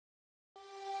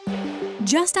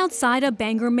Just outside of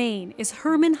Bangor, Maine, is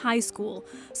Herman High School.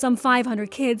 Some 500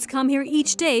 kids come here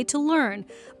each day to learn,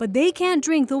 but they can't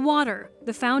drink the water.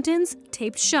 The fountains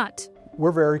taped shut.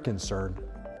 We're very concerned.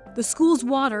 The school's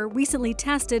water recently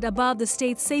tested above the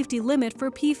state's safety limit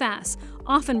for PFAS,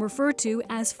 often referred to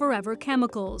as forever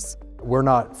chemicals. We're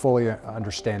not fully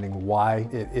understanding why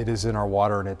it is in our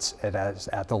water and it is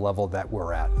at the level that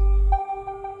we're at.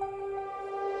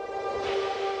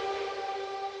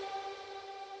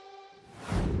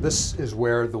 This is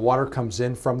where the water comes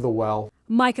in from the well.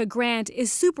 Micah Grant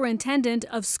is superintendent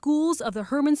of schools of the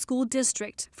Herman School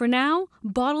District. For now,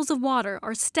 bottles of water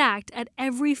are stacked at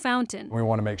every fountain. We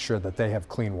want to make sure that they have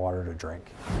clean water to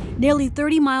drink. Nearly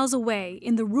 30 miles away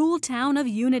in the rural town of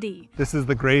Unity. This is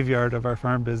the graveyard of our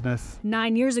farm business.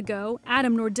 9 years ago,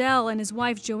 Adam Nordell and his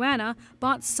wife Joanna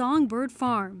bought Songbird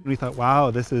Farm. We thought, wow,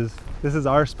 this is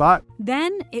our spot.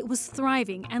 Then it was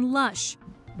thriving and lush.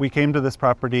 We came to this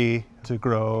property to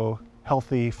grow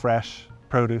healthy, fresh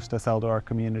produce to sell to our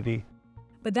community.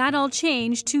 But that all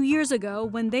changed 2 years ago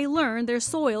when they learned their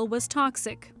soil was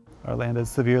toxic. Our land is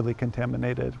severely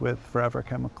contaminated with forever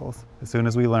chemicals. As soon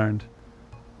as we learned,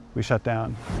 we shut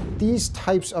down. These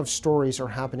types of stories are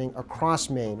happening across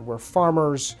Maine, where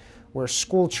farmers, where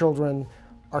school children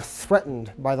are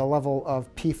threatened by the level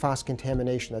of PFAS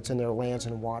contamination that's in their lands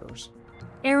and waters.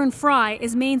 Aaron Fry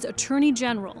is Maine's Attorney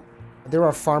General. There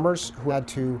are farmers who had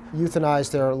to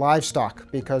euthanize their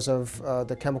livestock because of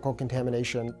the chemical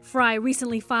contamination. Fry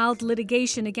recently filed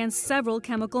litigation against several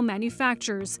chemical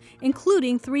manufacturers,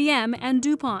 including 3M and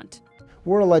DuPont.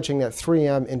 We're alleging that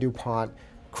 3M and DuPont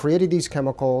created these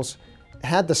chemicals,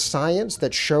 had the science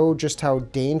that showed just how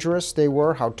dangerous they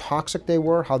were, how toxic they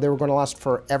were, how they were going to last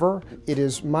forever. It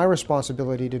is my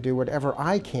responsibility to do whatever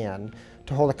I can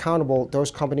to hold accountable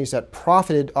those companies that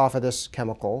profited off of this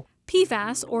chemical.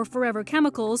 PFAS, or forever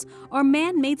chemicals, are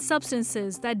man-made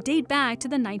substances that date back to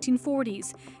the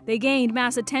 1940s. They gained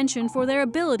mass attention for their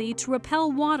ability to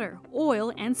repel water,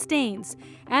 oil, and stains.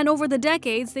 And over the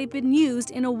decades, they've been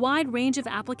used in a wide range of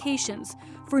applications,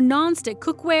 for non-stick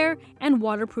cookware and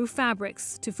waterproof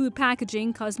fabrics, to food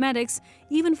packaging, cosmetics,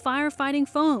 even firefighting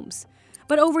foams.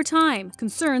 But over time,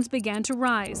 concerns began to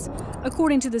rise.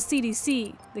 According to the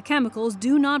CDC, the chemicals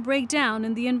do not break down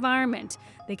in the environment.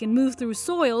 They can move through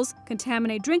soils,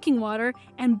 contaminate drinking water,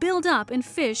 and build up in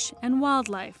fish and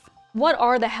wildlife. What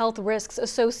are the health risks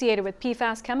associated with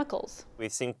PFAS chemicals?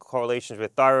 We've seen correlations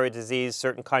with thyroid disease,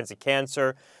 certain kinds of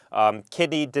cancer,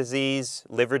 kidney disease,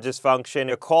 liver dysfunction.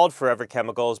 They're called forever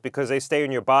chemicals because they stay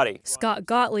in your body. Scott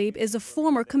Gottlieb is a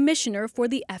former commissioner for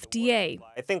the FDA.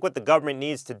 I think what the government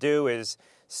needs to do is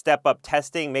step up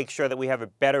testing, make sure that we have a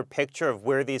better picture of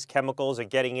where these chemicals are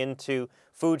getting into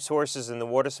food sources in the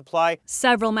water supply.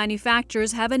 Several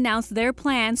manufacturers have announced their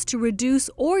plans to reduce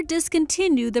or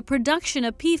discontinue the production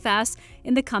of PFAS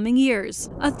in the coming years.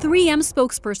 A 3M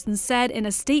spokesperson said in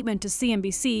a statement to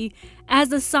CNBC, "As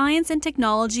the science and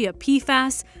technology of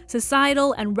PFAS,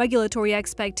 societal and regulatory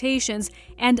expectations,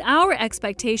 and our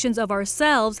expectations of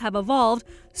ourselves have evolved,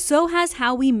 so has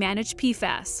how we manage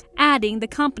PFAS," adding the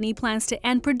company plans to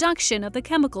end production of the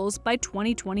chemicals by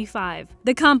 2025.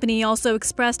 The company also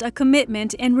expressed a commitment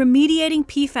in remediating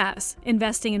PFAS,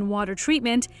 investing in water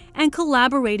treatment, and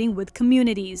collaborating with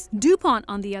communities. DuPont,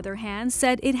 on the other hand,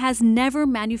 said it has never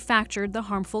manufactured the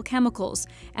harmful chemicals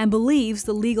and believes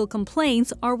the legal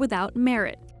complaints are without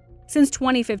merit. Since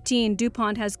 2015,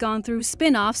 DuPont has gone through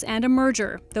spin-offs and a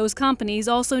merger, those companies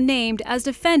also named as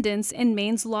defendants in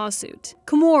Maine's lawsuit.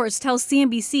 Chemours tells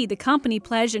CNBC the company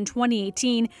pledged in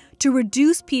 2018 to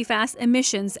reduce PFAS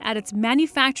emissions at its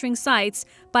manufacturing sites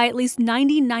by at least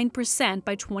 99%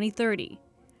 by 2030.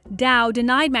 Dow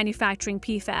denied manufacturing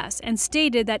PFAS and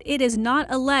stated that it is not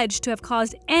alleged to have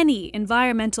caused any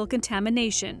environmental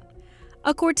contamination.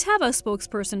 A Corteva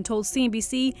spokesperson told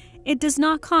CNBC it does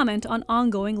not comment on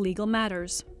ongoing legal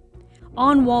matters.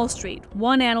 On Wall Street,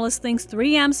 one analyst thinks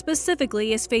 3M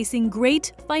specifically is facing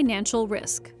great financial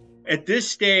risk. At this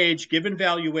stage, given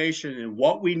valuation and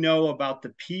what we know about the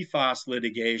PFAS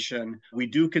litigation, we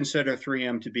do consider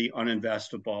 3M to be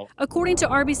uninvestable. According to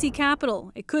RBC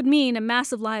Capital, it could mean a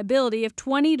massive liability of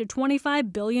 $20 to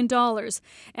 $25 billion.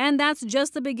 And that's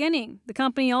just the beginning. The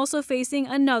company also facing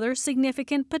another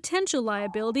significant potential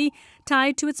liability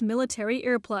tied to its military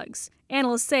earplugs.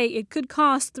 Analysts say it could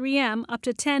cost 3M up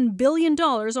to $10 billion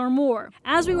or more.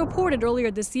 As we reported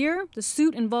earlier this year, the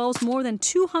suit involves more than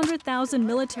 200,000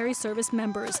 military service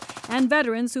members and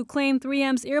veterans who claim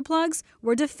 3M's earplugs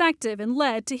were defective and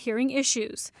led to hearing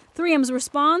issues. 3M's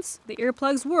response: the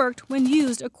earplugs worked when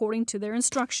used according to their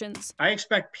instructions. I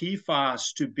expect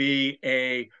PFAS to be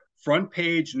a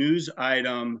front-page news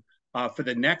item for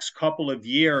the next couple of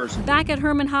years. Back at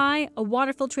Herman High, a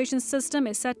water filtration system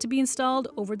is set to be installed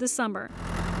over the summer.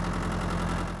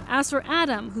 As for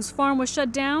Adam, whose farm was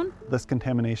shut down, this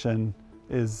contamination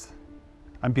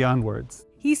I'm beyond words.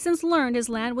 He's since learned his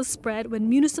land was spread with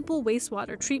municipal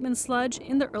wastewater treatment sludge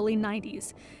in the early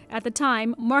 90s, at the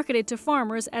time marketed to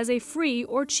farmers as a free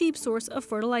or cheap source of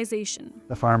fertilization.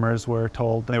 The farmers were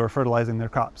told they were fertilizing their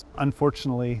crops.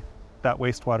 Unfortunately, that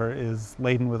wastewater is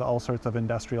laden with all sorts of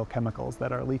industrial chemicals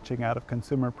that are leaching out of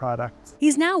consumer products.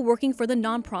 He's now working for the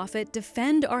nonprofit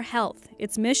Defend Our Health,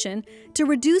 its mission to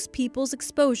reduce people's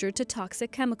exposure to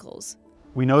toxic chemicals.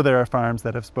 We know there are farms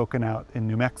that have spoken out in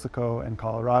New Mexico and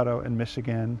Colorado and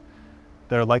Michigan.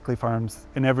 There are likely farms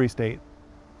in every state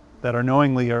that are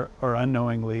knowingly or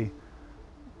unknowingly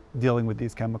dealing with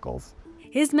these chemicals.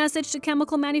 His message to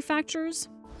chemical manufacturers?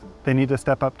 They need to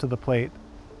step up to the plate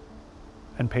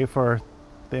and pay for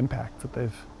the impact that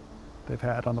they've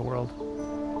had on the world.